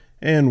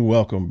And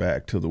welcome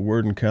back to the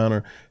Word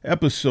Encounter,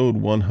 episode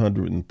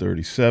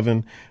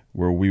 137,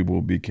 where we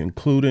will be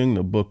concluding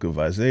the book of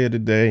Isaiah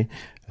today,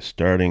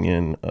 starting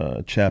in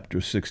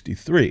chapter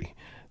 63.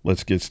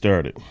 Let's get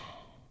started.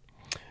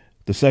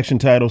 The section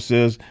title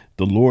says,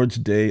 The Lord's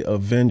Day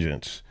of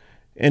Vengeance,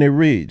 and it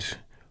reads,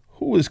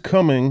 Who is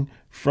coming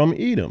from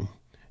Edom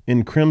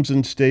in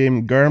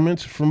crimson-stained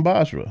garments from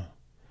Basra?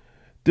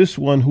 This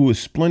one who is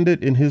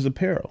splendid in his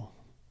apparel,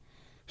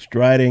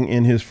 striding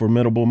in his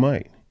formidable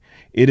might.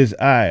 It is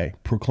I,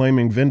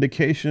 proclaiming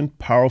vindication,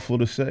 powerful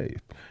to save.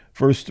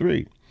 Verse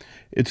 3,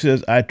 it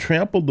says, I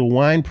trampled the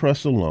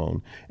winepress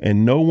alone,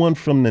 and no one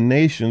from the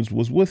nations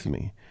was with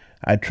me.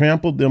 I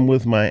trampled them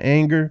with my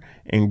anger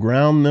and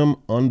ground them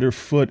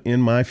underfoot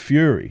in my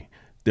fury.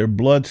 Their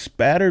blood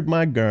spattered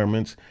my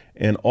garments,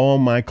 and all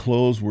my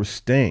clothes were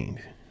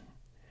stained.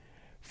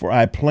 For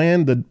I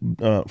planned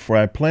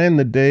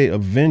the day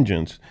of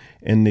vengeance,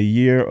 and the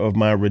year of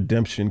my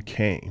redemption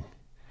came.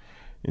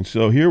 And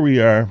so here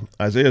we are.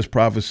 Isaiah's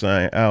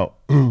prophesying out.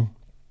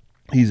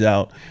 He's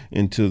out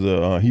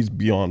into he's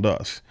beyond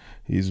us.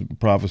 He's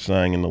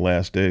prophesying in the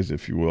last days,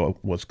 if you will,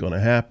 what's going to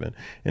happen.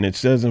 And it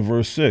says in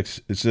verse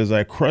 6, it says,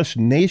 I crushed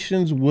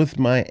nations with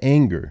my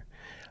anger.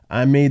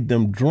 I made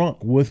them drunk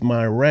with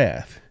my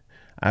wrath.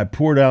 I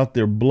poured out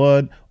their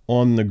blood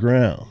on the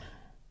ground.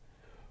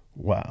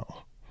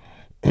 Wow.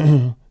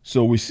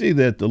 So we see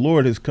that the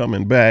Lord is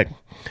coming back,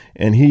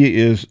 and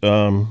he is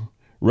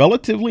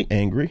relatively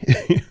angry,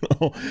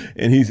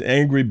 and he's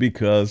angry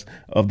because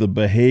of the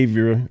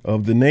behavior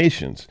of the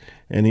nations.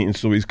 And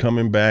so he's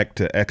coming back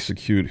to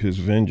execute his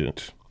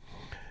vengeance.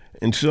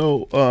 And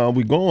so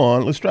we go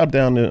on. Let's drop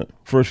down to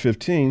verse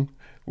 15,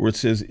 where it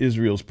says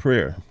Israel's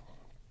prayer.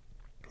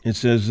 It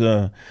says,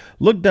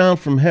 look down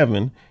from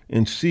heaven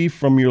and see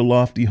from your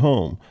lofty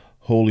home,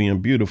 holy and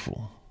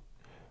beautiful.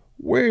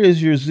 Where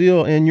is your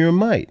zeal and your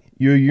might?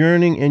 Your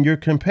yearning and your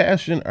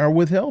compassion are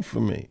withheld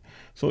from me.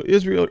 So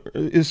Israel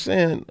is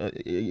saying,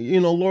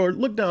 Lord,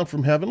 look down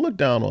from heaven, look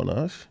down on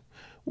us.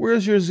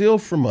 Where's your zeal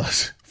from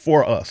us?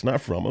 For us, not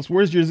from us.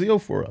 Where's your zeal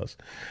for us?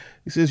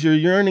 He says, your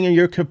yearning and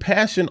your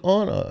compassion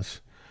on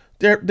us.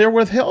 They're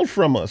withheld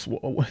from us.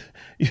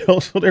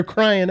 So they're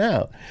crying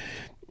out.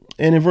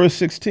 And in verse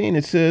 16,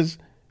 it says,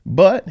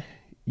 but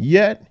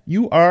yet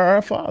you are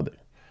our Father.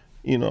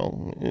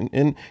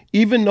 And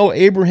even though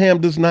Abraham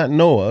does not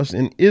know us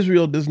and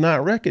Israel does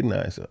not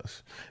recognize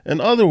us.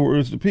 In other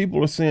words, the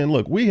people are saying,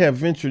 look, we have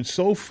ventured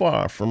so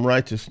far from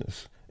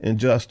righteousness and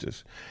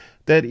justice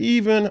that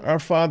even our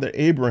father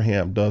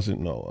Abraham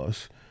doesn't know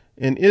us.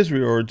 And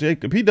Israel or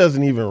Jacob, he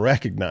doesn't even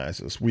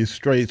recognize us. We've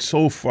strayed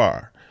so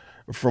far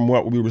from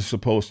what we were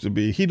supposed to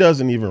be. He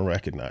doesn't even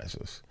recognize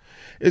us.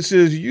 It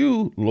says,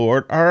 you,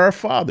 Lord, are our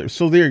Father.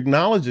 So they're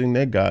acknowledging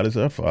that God is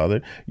our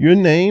Father. Your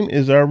name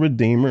is our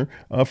Redeemer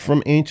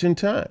from ancient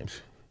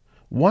times.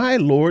 Why,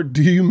 Lord,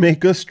 do you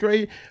make us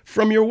stray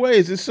from your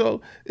ways? And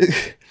so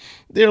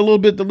they're a little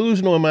bit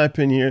delusional, in my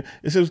opinion here.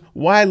 It says,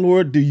 why,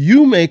 Lord, do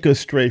you make us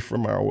stray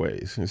from our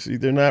ways? And see,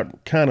 they're not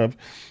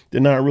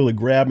really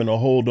grabbing a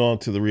hold on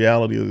to the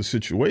reality of the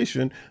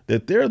situation,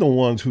 that they're the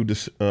ones who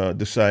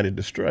decided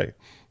to stray.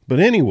 But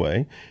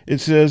anyway,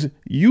 it says,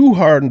 you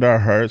hardened our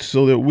hearts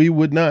so that we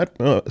would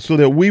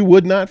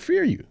not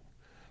fear you.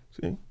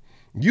 See?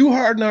 You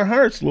harden our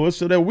hearts, Lord,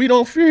 so that we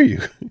don't fear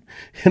you.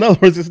 In other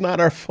words, it's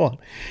not our fault.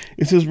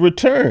 It says,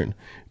 return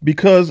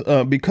because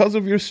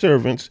of your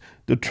servants,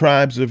 the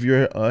tribes of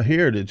your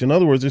heritage. In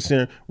other words, it's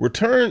saying,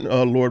 return,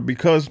 Lord,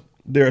 because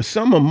there are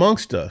some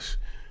amongst us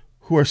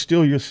who are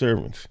still your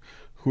servants,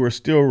 who are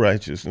still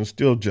righteous and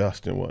still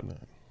just and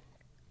whatnot.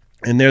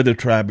 And they're the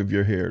tribe of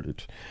your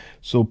heritage.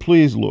 So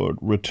please, Lord,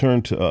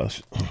 return to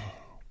us.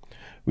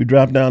 We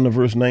drop down to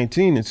verse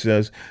 19. It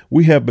says,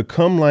 we have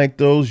become like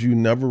those you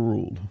never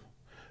ruled,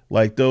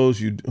 like those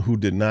who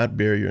did not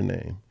bear your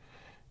name.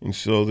 And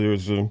so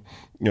there's a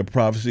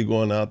prophecy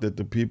going out that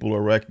the people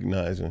are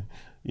recognizing,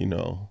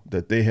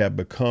 that they have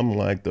become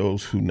like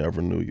those who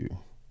never knew you.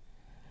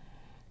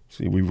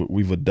 See,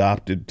 we've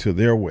adopted to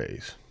their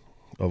ways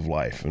of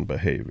life and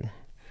behavior.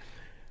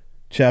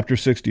 Chapter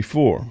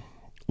 64.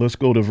 Let's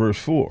go to verse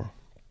 4.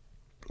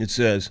 It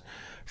says,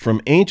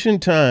 from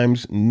ancient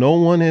times, no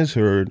one has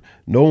heard,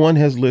 no one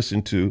has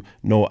listened to,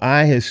 no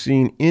eye has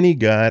seen any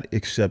God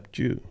except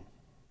you.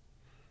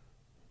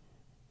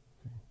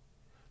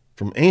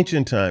 From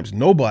ancient times,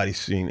 nobody's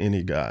seen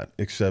any God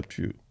except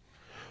you,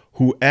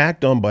 who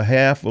act on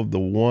behalf of the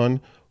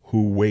one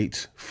who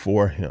waits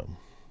for him.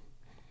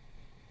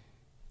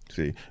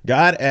 See,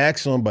 God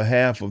acts on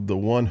behalf of the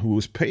one who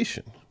is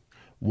patient,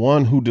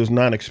 one who does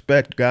not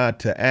expect God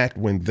to act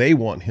when they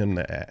want him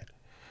to act.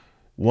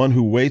 One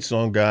who waits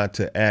on God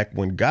to act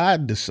when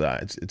God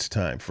decides it's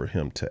time for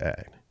him to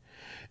act.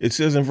 It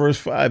says in verse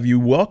 5, you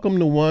welcome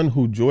the one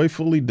who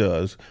joyfully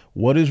does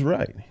what is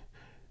right.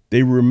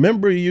 They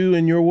remember you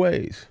in your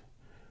ways.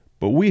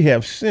 But we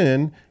have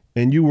sinned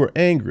and you were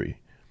angry.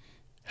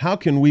 How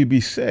can we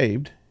be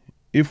saved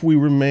if we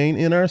remain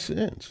in our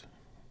sins?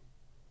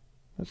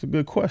 That's a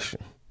good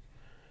question.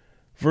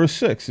 Verse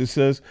 6, it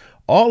says,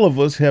 All of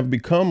us have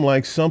become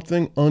like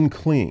something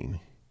unclean,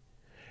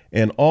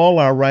 and all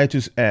our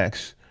righteous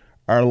acts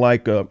are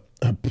like a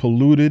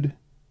polluted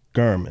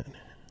garment.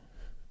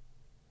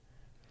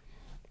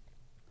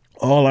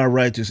 All our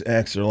righteous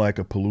acts are like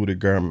a polluted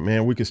garment.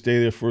 Man, we could stay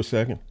there for a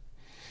second.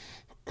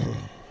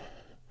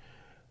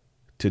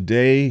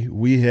 Today,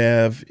 we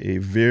have a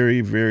very,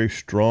 very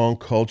strong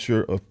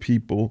culture of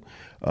people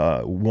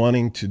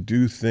wanting to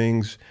do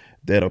things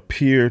that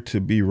appear to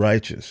be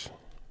righteous.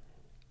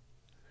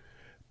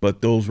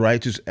 But those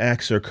righteous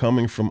acts are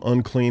coming from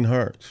unclean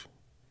hearts.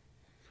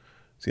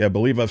 See, I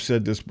believe I've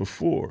said this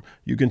before.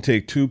 You can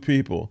take two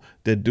people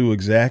that do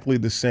exactly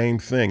the same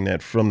thing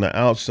that from the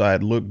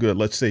outside look good.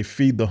 Let's say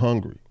feed the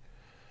hungry.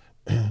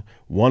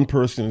 One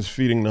person is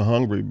feeding the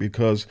hungry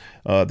because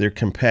their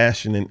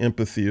compassion and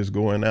empathy is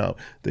going out.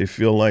 They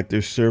feel like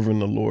they're serving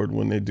the Lord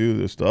when they do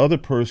this. The other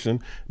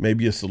person,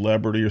 maybe a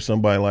celebrity or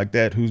somebody like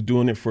that, who's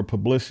doing it for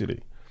publicity.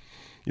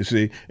 You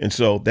see, and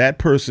so that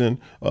person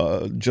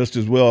just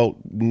as well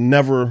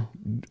never,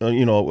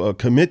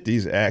 commit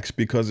these acts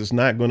because it's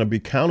not going to be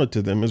counted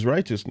to them as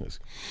righteousness,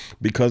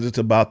 because it's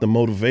about the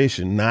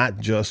motivation, not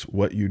just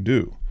what you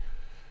do.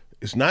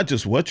 It's not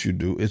just what you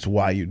do, it's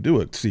why you do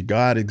it. See,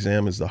 God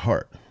examines the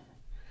heart.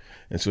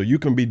 And so you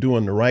can be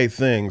doing the right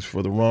things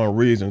for the wrong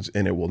reasons,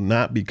 and it will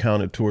not be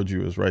counted towards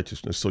you as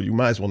righteousness. So you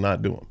might as well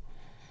not do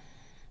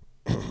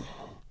them.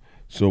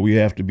 So we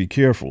have to be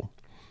careful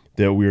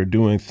that we are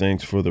doing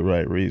things for the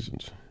right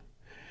reasons.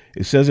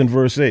 It says in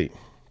verse 8,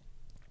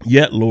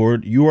 "Yet,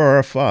 Lord, you are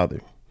our Father.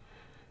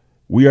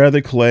 We are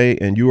the clay,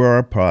 and you are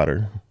our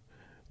potter.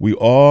 We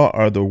all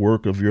are the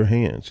work of your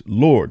hands.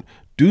 Lord,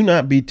 do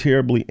not be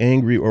terribly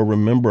angry or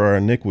remember our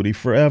iniquity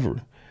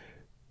forever.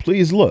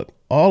 Please look,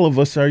 all of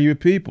us are your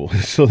people."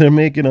 So they're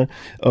making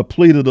a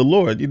plea to the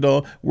Lord.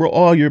 We're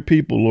all your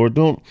people, Lord.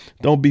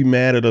 Don't be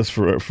mad at us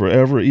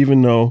forever,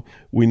 even though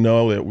we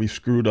know that we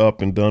screwed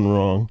up and done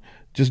wrong.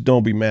 Just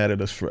don't be mad at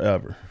us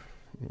forever.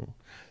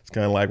 It's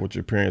kind of like with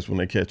your parents when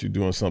they catch you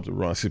doing something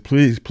wrong. Say,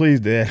 please,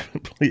 Dad,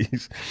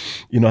 please.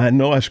 I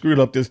know I screwed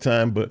up this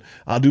time, but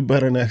I'll do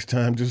better next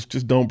time.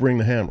 Just don't bring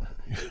the hammer.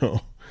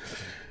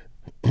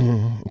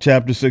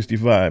 Chapter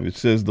 65, it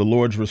says the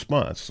Lord's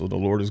response. So the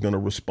Lord is going to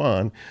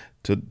respond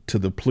to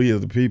the plea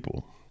of the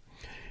people.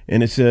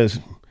 And it says,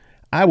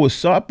 "I was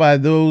sought by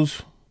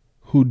those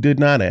who did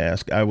not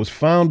ask. I was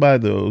found by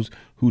those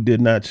who did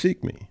not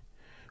seek me."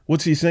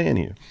 What's he saying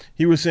here?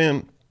 He was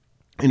saying,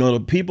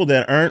 the people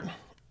that aren't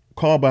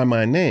called by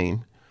my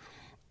name,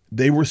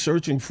 they were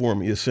searching for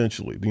me,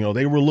 essentially.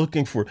 They were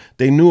looking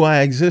they knew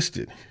I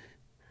existed.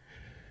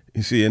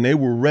 You see, and they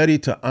were ready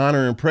to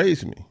honor and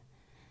praise me.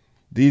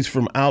 These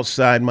from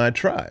outside my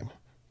tribe.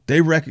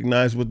 They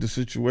recognize what the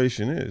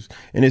situation is.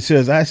 And it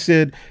says, I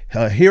said,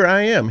 here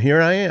I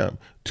am,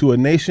 to a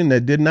nation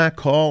that did not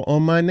call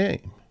on my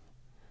name.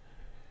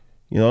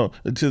 To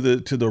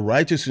the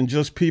righteous and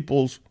just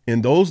peoples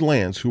in those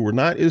lands who were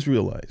not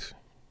Israelites.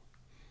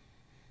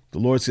 The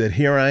Lord said,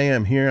 here I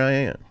am, here I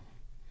am.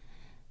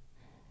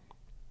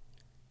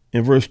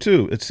 In verse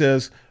 2, it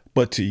says,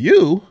 "But to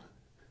you,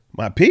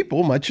 my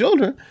people, my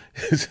children,"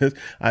 it says,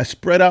 "I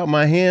spread out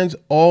my hands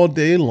all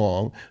day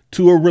long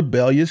to a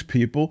rebellious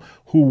people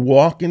who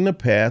walk in the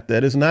path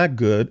that is not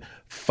good,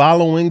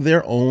 following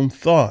their own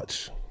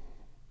thoughts."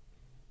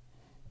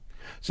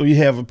 So you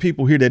have a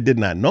people here that did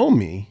not know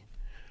me,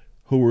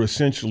 who were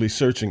essentially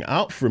searching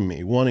out for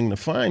me, wanting to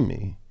find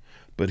me.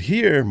 But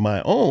here,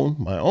 my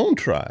own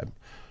tribe,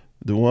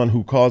 the one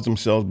who calls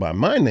themselves by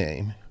my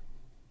name,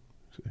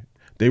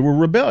 they were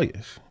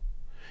rebellious.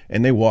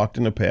 And they walked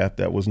in a path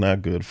that was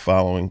not good,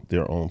 following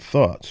their own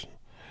thoughts.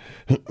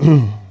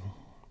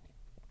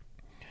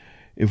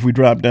 If we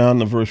drop down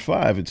to verse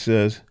 5, it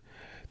says,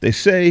 they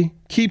say,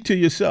 "Keep to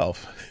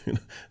yourself." In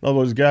other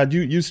words, God,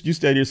 you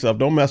stay to yourself.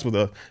 Don't mess with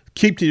us.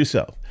 Keep to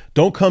yourself.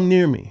 Don't come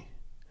near me,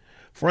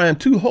 for I am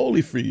too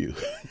holy for you.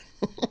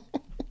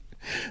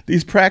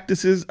 These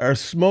practices are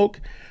smoke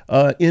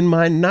in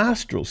my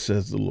nostrils,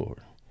 says the Lord,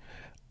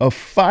 a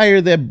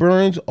fire that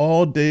burns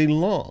all day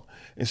long.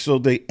 And so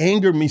they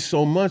anger me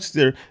so much.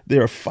 They're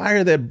a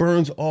fire that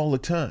burns all the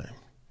time,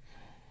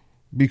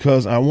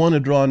 because I want to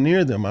draw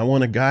near them. I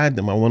want to guide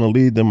them. I want to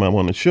lead them. I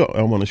want to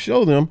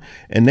show them.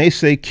 And they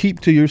say, "Keep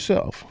to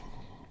yourself."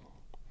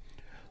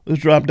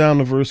 Let's drop down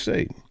to verse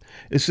 8.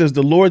 It says,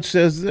 the Lord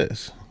says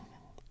this,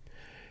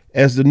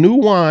 "As the new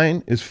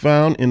wine is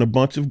found in a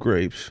bunch of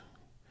grapes,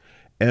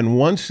 and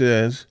one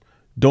says,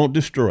 'Don't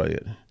destroy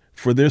it,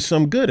 for there's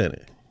some good in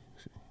it.'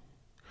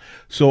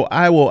 So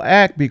I will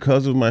act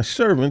because of my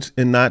servants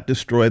and not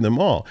destroy them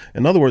all."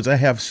 In other words, I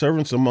have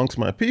servants amongst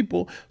my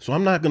people, so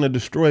I'm not going to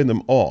destroy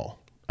them all.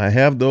 I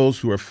have those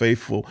who are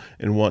faithful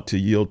and want to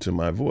yield to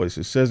my voice.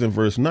 It says in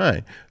verse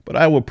 9, "But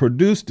I will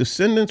produce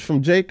descendants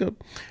from Jacob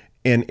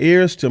and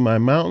heirs to my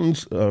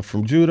mountains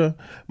from Judah.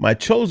 My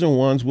chosen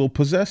ones will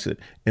possess it,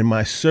 and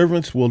my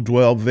servants will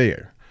dwell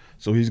there."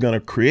 So he's going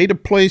to create a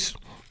place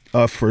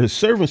for his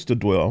servants to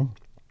dwell,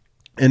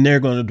 and they're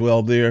going to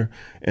dwell there,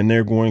 and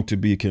they're going to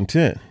be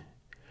content.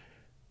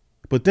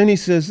 But then he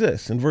says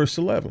this in verse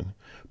 11,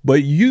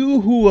 But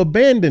you who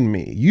abandoned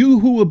me, you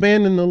who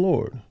abandoned the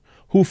Lord,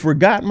 who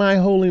forgot my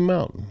holy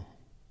mountain,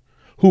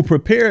 who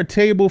prepare a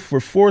table for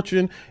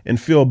fortune and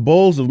fill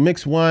bowls of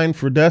mixed wine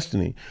for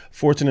destiny.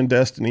 Fortune and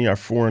destiny are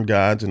foreign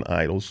gods and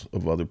idols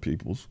of other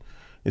peoples.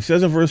 It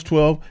says in verse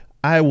 12,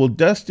 I will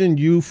destine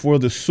you for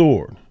the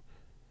sword,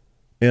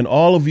 and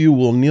all of you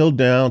will kneel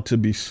down to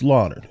be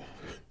slaughtered.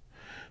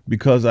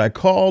 Because I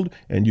called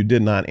and you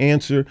did not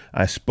answer,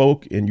 I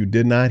spoke and you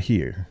did not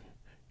hear.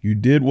 You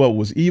did what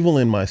was evil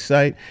in my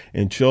sight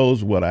and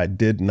chose what I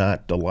did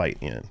not delight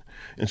in.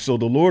 And so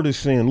the Lord is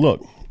saying,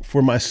 look,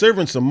 for my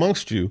servants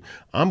amongst you,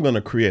 I'm going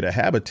to create a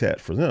habitat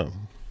for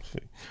them. See,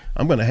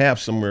 I'm going to have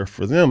somewhere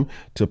for them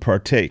to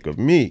partake of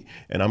me,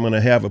 and I'm going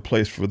to have a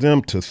place for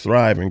them to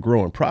thrive and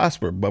grow and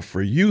prosper. But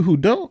for you who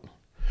don't,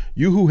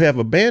 you who have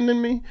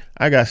abandoned me,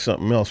 I got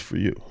something else for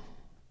you.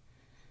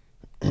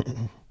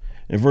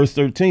 In verse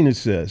 13, it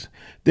says,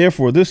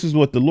 therefore, this is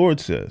what the Lord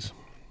says.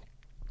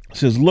 It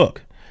says,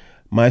 look,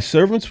 my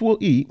servants will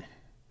eat,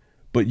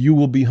 but you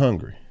will be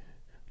hungry.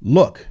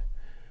 Look,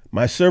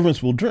 my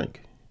servants will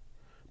drink,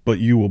 but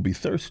you will be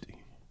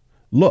thirsty.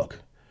 Look,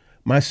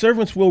 my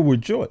servants will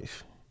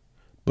rejoice,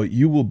 but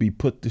you will be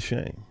put to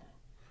shame.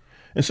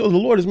 And so the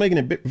Lord is making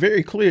it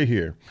very clear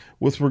here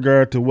with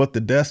regard to what the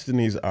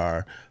destinies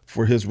are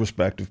for his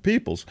respective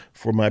peoples.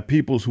 For my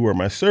peoples who are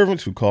my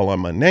servants, who call on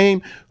my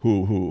name,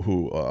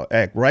 who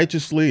act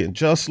righteously and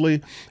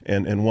justly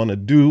and want to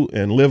do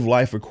and live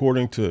life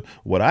according to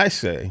what I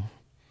say,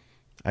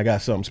 I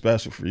got something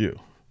special for you.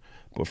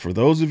 But for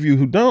those of you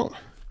who don't,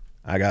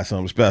 I got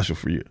something special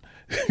for you.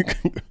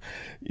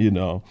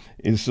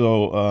 And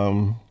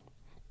so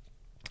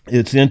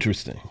it's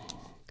interesting.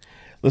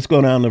 Let's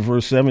go down to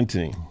verse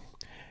 17.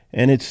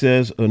 And it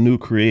says a new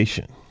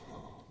creation.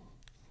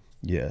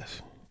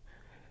 Yes.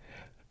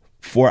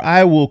 For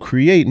I will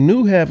create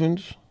new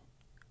heavens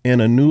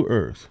and a new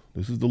earth.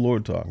 This is the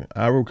Lord talking.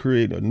 I will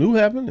create a new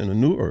heaven and a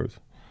new earth.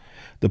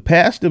 The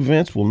past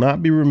events will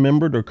not be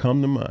remembered or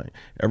come to mind.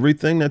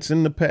 Everything that's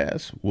in the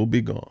past will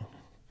be gone,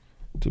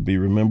 to be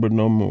remembered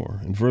no more.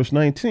 In verse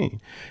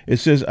 19, it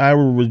says, I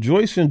will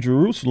rejoice in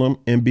Jerusalem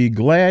and be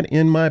glad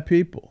in my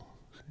people.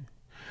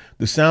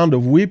 The sound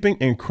of weeping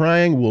and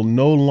crying will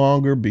no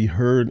longer be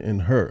heard in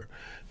her.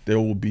 There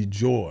will be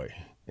joy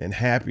and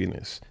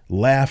happiness,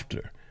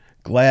 laughter,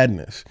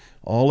 gladness.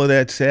 All of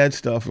that sad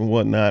stuff and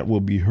whatnot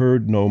will be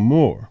heard no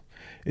more.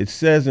 It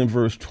says in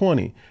verse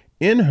 20,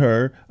 in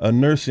her, a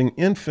nursing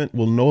infant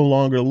will no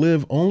longer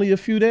live only a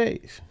few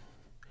days,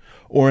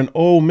 or an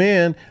old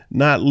man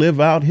not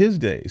live out his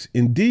days.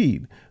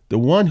 Indeed, the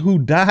one who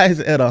dies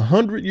at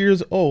 100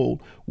 years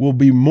old will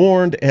be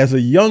mourned as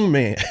a young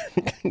man.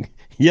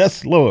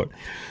 Yes, Lord.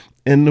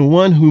 And the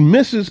one who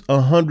misses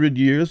 100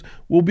 years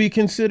will be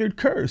considered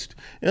cursed.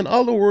 In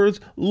other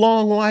words,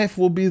 long life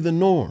will be the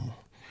norm.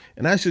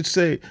 And I should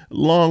say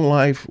long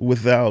life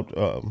without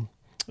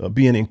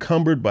being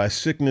encumbered by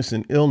sickness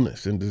and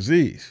illness and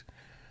disease.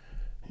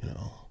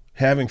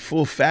 Having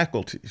full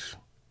faculties,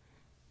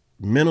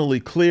 mentally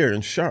clear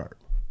and sharp.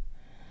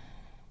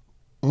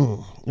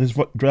 Let's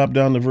drop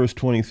down to verse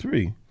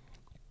 23.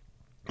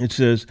 It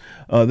says,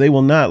 they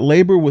will not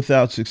labor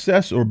without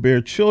success or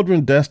bear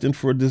children destined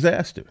for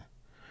disaster,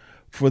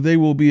 for they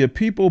will be a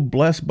people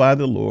blessed by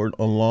the Lord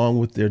along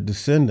with their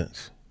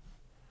descendants.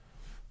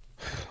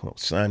 Oh,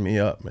 sign me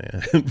up,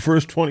 man.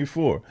 Verse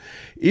 24,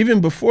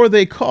 even before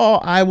they call,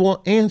 I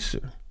will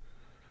answer.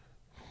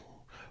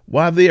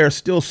 While they are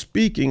still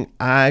speaking,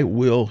 I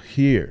will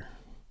hear.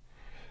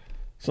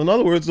 So in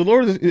other words, the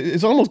Lord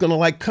is almost going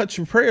to cut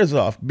your prayers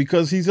off,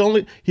 because he's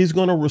going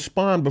to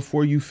respond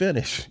before you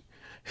finish.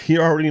 He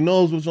already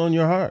knows what's on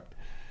your heart.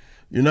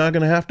 You're not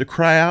going to have to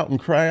cry out and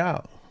cry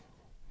out.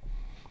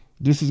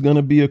 This is going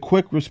to be a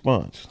quick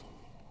response.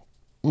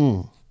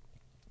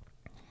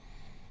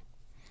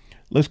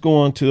 Let's go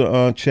on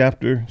to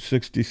chapter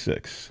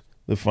 66,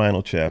 the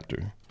final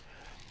chapter.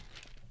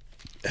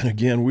 And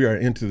again, we are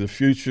into the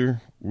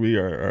future. We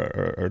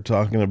are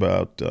talking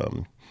about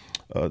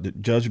the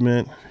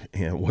judgment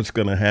and what's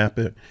going to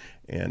happen,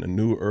 and a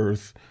new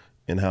earth,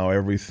 and how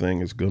everything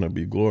is going to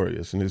be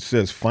glorious. And it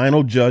says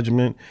final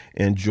judgment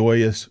and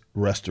joyous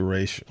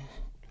restoration.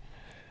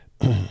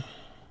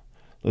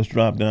 Let's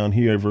drop down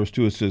here at verse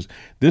 2. It says,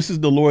 this is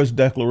the Lord's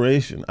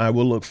declaration. I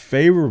will look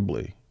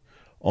favorably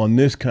on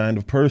this kind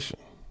of person.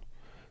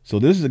 So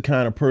this is the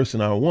kind of person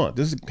I want.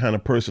 This is the kind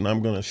of person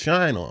I'm going to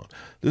shine on.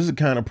 This is the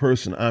kind of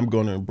person I'm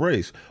going to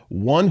embrace.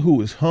 One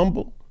who is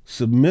humble,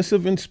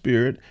 submissive in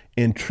spirit,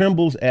 and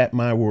trembles at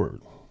my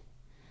word.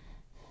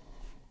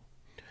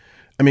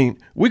 I mean,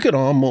 we could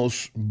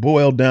almost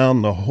boil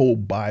down the whole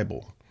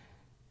Bible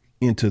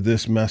into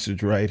this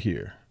message right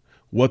here.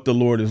 What the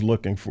Lord is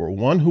looking for.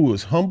 One who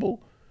is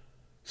humble,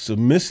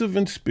 submissive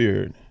in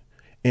spirit,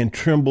 and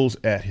trembles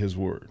at his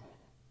word.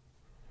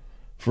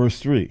 Verse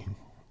 3.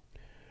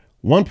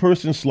 One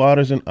person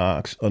slaughters an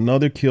ox,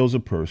 another kills a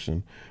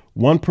person.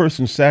 One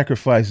person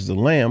sacrifices a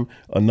lamb,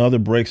 another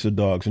breaks a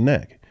dog's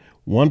neck.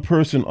 One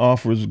person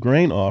offers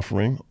grain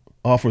offering,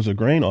 offers a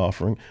grain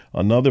offering,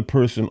 another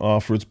person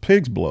offers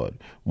pig's blood,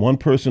 one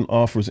person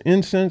offers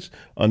incense,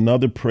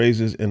 another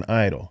praises an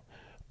idol.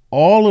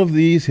 All of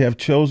these have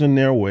chosen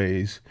their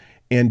ways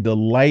and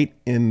delight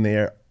in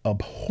their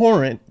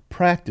abhorrent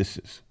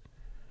practices.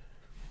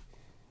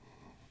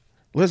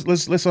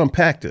 Let's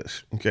unpack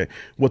this. Okay.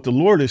 What the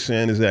Lord is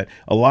saying is that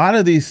a lot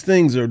of these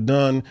things are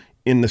done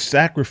in the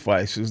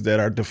sacrifices that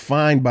are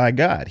defined by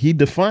God. He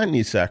defined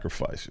these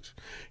sacrifices.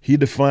 He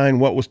defined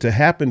what was to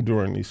happen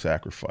during these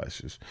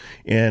sacrifices.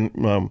 And,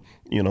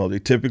 they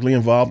typically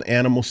involved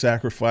animal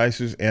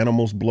sacrifices,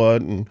 animals'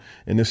 blood, and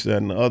this, that,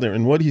 and the other.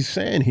 And what he's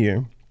saying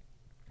here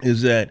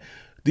is that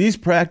these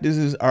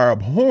practices are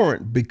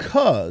abhorrent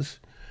because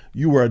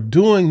you are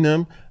doing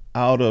them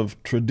out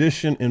of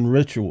tradition and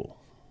ritual.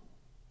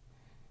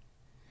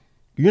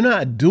 You're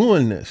not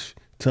doing this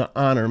to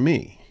honor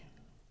me.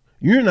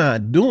 You're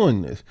not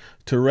doing this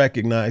to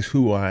recognize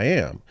who I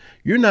am.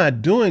 You're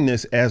not doing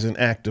this as an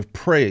act of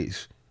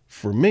praise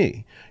for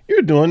me.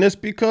 You're doing this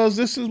because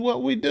this is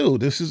what we do.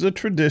 This is a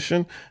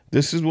tradition.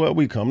 This is what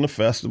we come to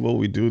festival.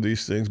 We do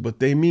these things, but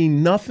they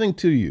mean nothing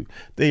to you.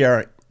 They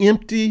are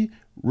empty,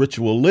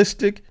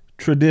 ritualistic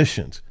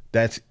traditions.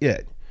 That's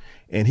it.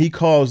 And he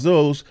calls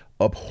those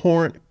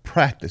abhorrent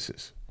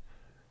practices.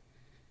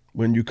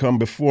 When you come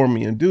before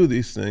me and do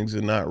these things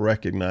and not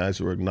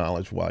recognize or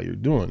acknowledge why you're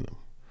doing them.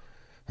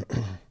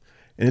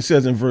 And it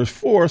says in verse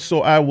 4,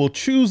 so I will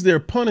choose their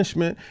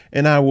punishment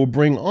and I will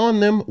bring on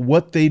them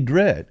what they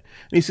dread.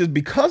 And he says,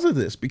 because of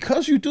this,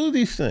 because you do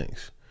these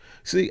things,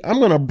 see, I'm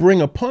going to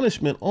bring a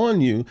punishment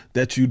on you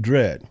that you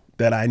dread,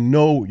 that I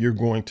know you're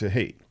going to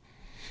hate.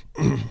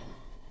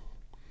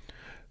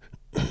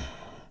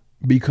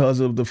 Because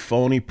of the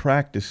phony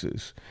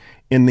practices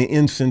and the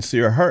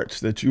insincere hearts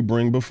that you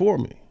bring before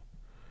me.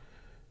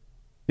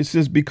 It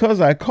says,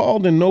 because I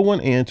called and no one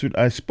answered,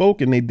 I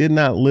spoke and they did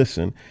not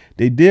listen.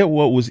 They did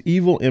what was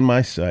evil in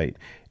my sight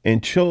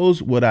and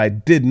chose what I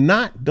did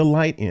not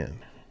delight in.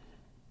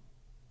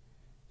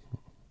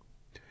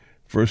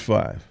 Verse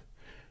 5,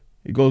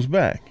 it goes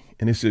back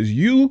and it says,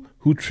 you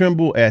who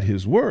tremble at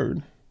his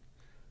word,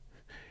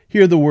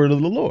 hear the word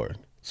of the Lord.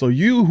 So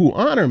you who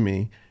honor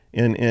me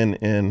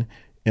and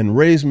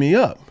raise me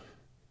up,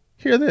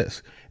 hear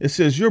this. It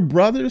says, your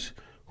brothers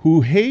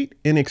who hate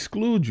and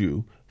exclude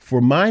you for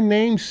my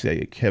name's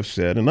sake have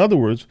said, in other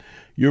words,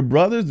 your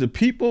brothers, the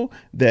people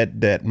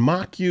that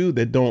mock you,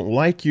 that don't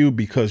like you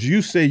because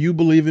you say you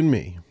believe in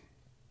me.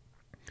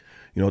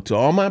 To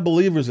all my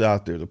believers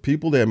out there, the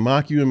people that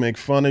mock you and make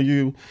fun of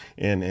you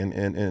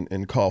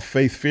and call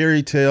faith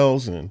fairy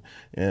tales and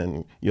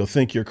you'll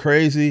think you're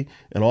crazy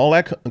and all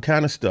that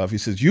kind of stuff. He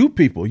says, you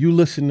people, you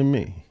listen to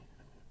me.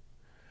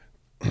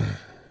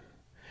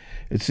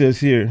 It says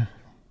here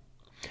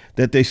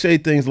that they say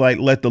things like,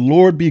 let the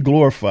Lord be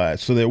glorified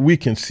so that we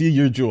can see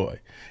your joy.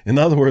 In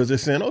other words, they're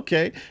saying,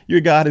 okay, your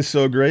God is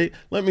so great.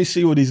 Let me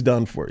see what he's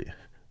done for you.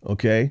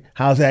 Okay.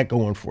 How's that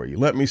going for you?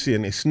 Let me see.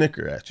 And they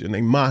snicker at you and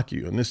they mock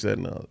you and this, that,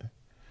 and the other.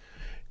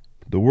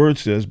 The word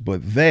says,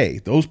 but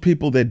those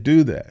people that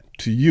do that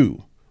to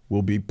you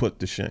will be put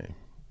to shame.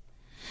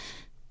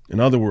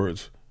 In other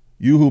words,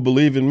 you who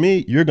believe in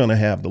me, you're going to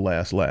have the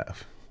last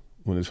laugh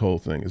when this whole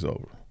thing is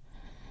over.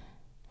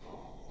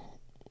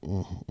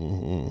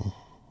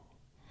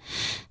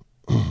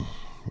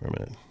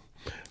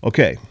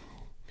 Okay,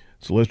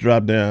 so let's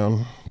drop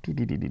down.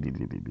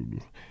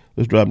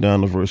 Let's drop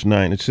down to verse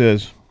 9. It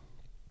says,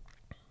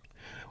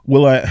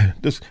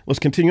 let's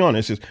continue on.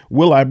 It says,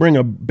 will I bring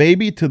a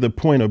baby to the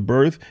point of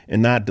birth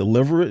and not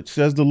deliver it,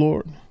 says the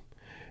Lord?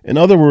 In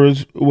other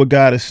words, what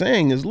God is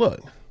saying is,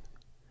 look,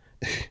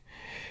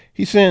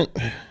 he's saying,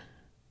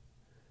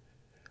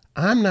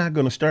 I'm not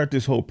going to start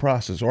this whole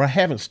process, or I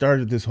haven't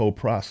started this whole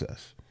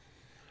process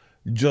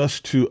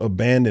just to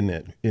abandon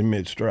it in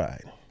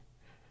mid-stride,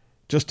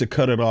 just to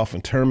cut it off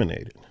and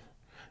terminate it.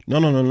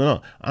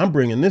 No. I'm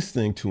bringing this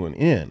thing to an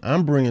end.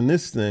 I'm bringing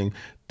this thing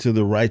to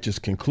the righteous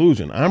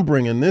conclusion. I'm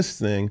bringing this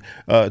thing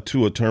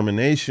to a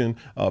termination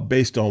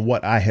based on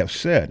what I have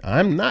said.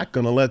 I'm not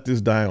going to let this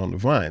die on the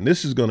vine.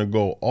 This is going to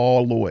go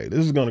all the way.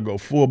 This is going to go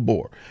full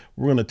bore.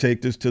 We're going to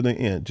take this to the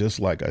end, just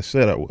like I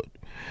said I would.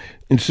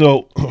 And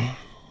so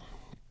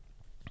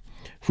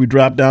if we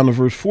drop down to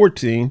verse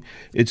 14,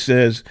 it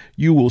says,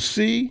 you will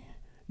see,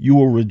 you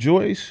will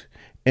rejoice,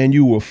 and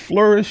you will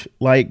flourish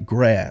like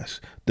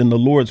grass. Then the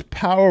Lord's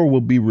power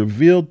will be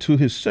revealed to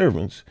his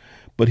servants,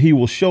 but he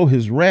will show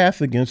his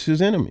wrath against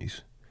his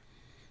enemies.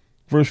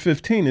 Verse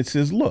 15, it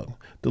says, look,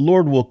 the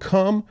Lord will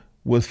come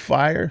with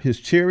fire. His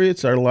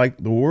chariots are like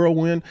the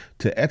whirlwind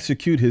to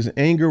execute his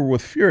anger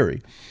with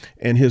fury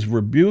and his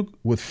rebuke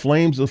with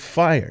flames of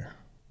fire.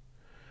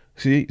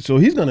 See, so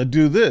he's going to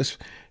do this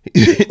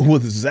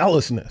with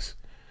zealousness.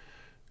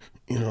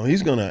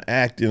 He's going to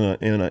act in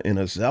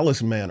a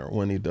zealous manner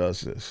when he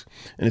does this.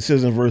 And it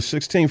says in verse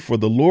 16, for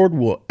the Lord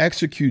will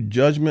execute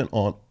judgment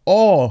on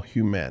all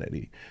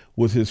humanity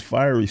with his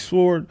fiery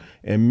sword,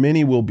 and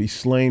many will be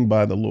slain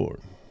by the Lord.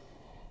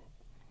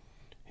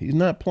 He's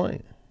not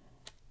playing.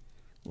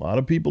 A lot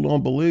of people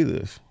don't believe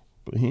this,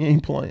 but he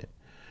ain't playing.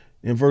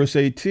 In verse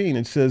 18,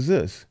 it says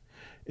this.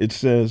 It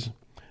says,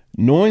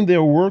 knowing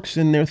their works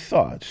and their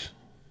thoughts,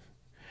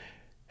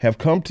 have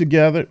come to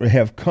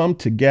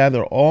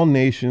gather all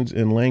nations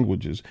and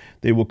languages.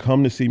 They will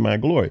come to see my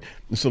glory.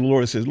 And so the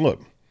Lord says,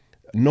 look,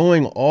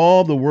 knowing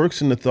all the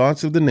works and the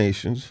thoughts of the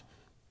nations,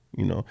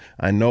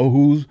 I know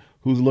who's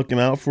looking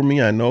out for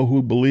me. I know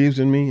who believes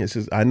in me. It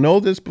says, I know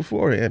this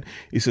beforehand.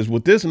 He says,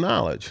 with this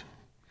knowledge,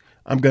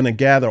 I'm going to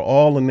gather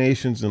all the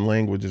nations and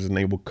languages, and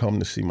they will come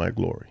to see my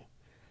glory.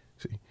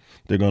 See,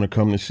 they're going to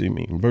come to see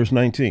me. In verse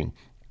 19,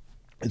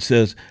 it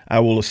says, I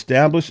will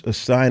establish a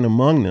sign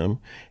among them,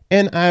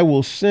 and I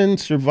will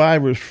send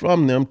survivors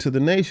from them to the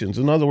nations.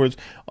 In other words,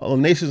 all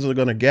the nations are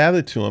going to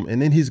gather to him,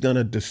 and then he's going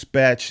to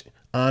dispatch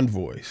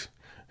envoys.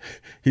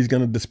 He's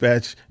going to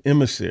dispatch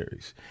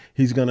emissaries.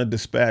 He's going to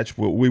dispatch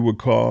what we would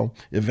call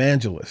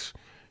evangelists,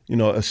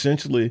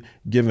 essentially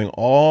giving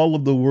all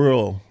of the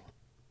world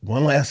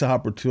one last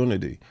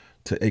opportunity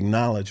to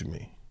acknowledge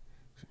me.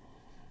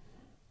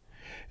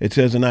 It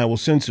says, and I will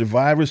send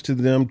survivors to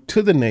them,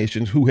 to the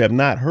nations who have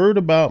not heard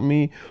about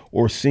me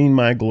or seen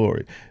my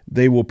glory.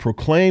 They will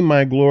proclaim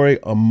my glory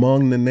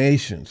among the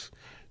nations.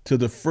 To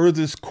the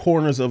furthest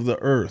corners of the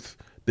earth,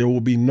 there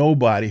will be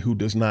nobody who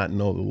does not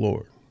know the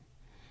Lord.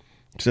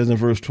 It says in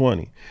verse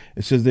 20,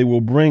 it says, they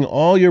will bring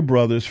all your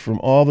brothers from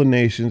all the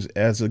nations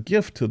as a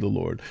gift to the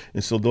Lord.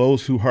 And so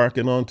those who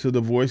hearken unto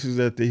the voices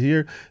that they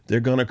hear, they're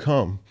going to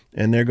come,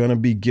 and they're going to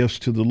be gifts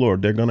to the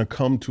Lord. They're going to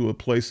come to a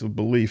place of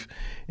belief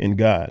in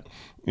God.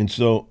 And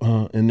so,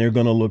 and they're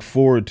going to look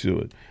forward to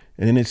it.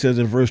 And then it says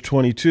in verse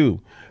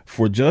 22,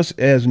 for just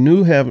as the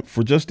new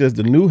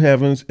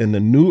heavens and the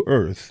new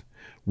earth,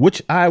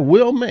 which I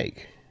will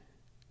make,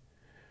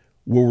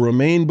 will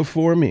remain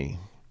before me.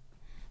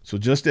 So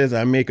just as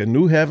I make a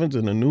new heavens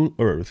and a new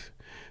earth,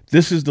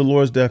 this is the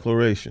Lord's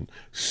declaration,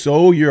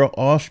 so your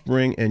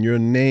offspring and your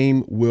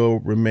name will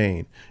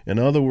remain. In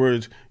other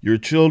words, your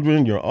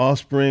children, your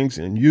offsprings,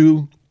 and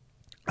you,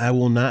 I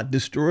will not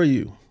destroy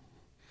you.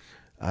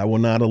 I will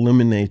not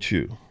eliminate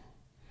you.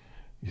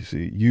 You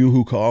see, you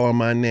who call on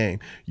my name,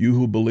 you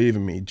who believe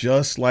in me,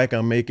 just like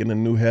I'm making a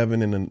new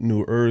heaven and a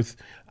new earth,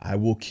 I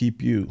will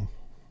keep you.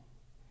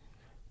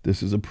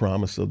 This is a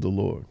promise of the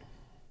Lord.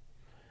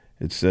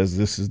 It says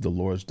this is the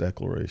Lord's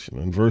declaration.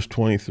 In verse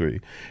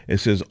 23, it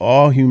says,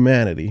 all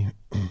humanity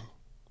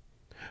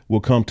will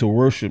come to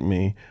worship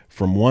me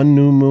from one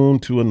new moon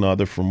to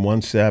another, from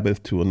one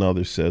Sabbath to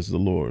another, says the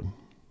Lord.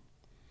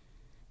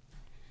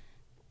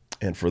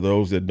 And for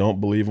those that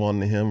don't believe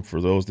on him, for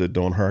those that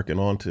don't hearken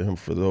on to him,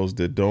 for those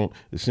that don't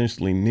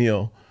essentially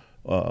kneel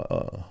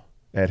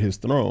at his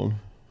throne,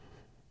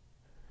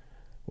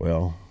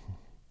 well,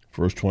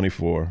 verse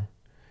 24,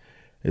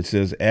 it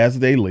says, as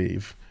they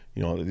leave,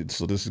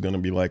 so this is going to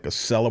be like a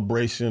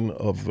celebration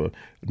of a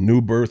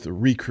new birth, a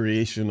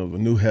recreation of a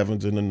new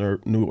heavens and a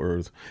new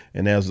earth.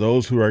 And as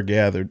those who are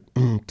gathered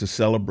to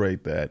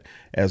celebrate that,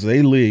 as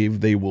they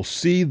leave, they will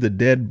see the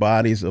dead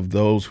bodies of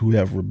those who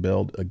have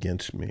rebelled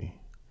against me.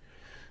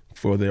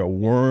 For their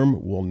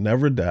worm will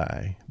never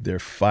die, their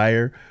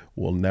fire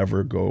will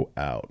never go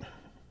out,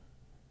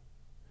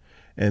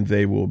 and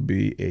they will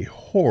be a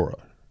horror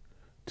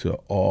to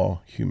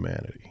all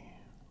humanity.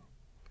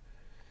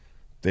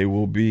 They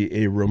will be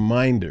a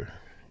reminder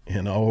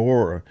and a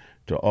horror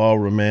to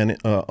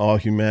all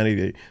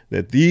humanity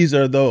that these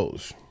are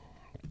those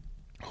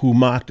who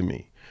mocked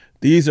me.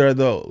 These are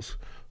those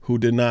who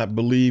did not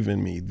believe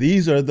in me.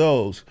 These are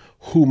those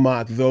who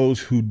mocked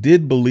those who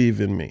did believe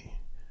in me.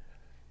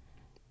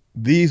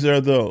 These are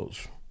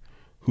those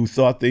who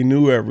thought they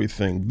knew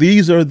everything.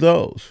 These are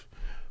those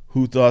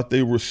who thought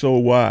they were so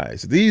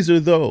wise. These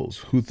are those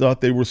who thought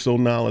they were so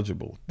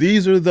knowledgeable.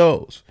 These are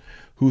those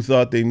who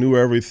thought they knew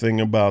everything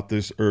about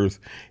this earth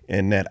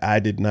and that I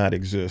did not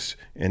exist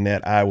and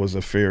that I was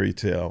a fairy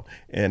tale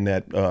and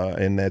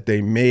that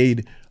they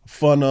made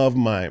fun of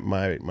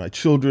my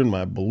children,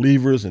 my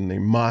believers, and they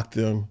mocked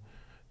them.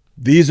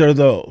 These are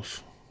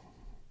those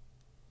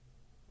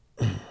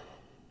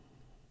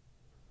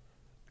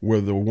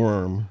where the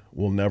worm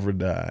will never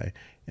die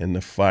and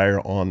the fire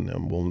on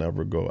them will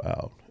never go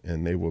out,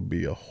 and they will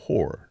be a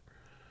horror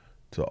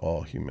to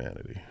all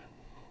humanity.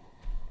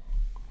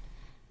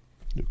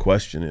 The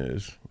question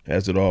is,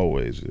 as it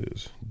always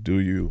is, do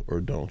you or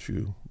don't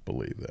you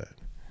believe that?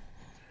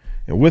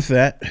 And with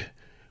that,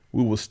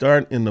 we will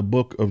start in the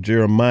book of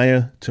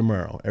Jeremiah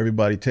tomorrow.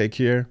 Everybody take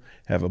care.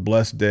 Have a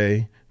blessed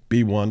day.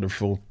 Be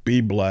wonderful.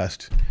 Be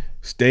blessed.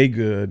 Stay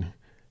good.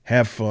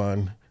 Have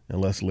fun. And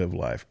let's live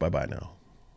life. Bye-bye now.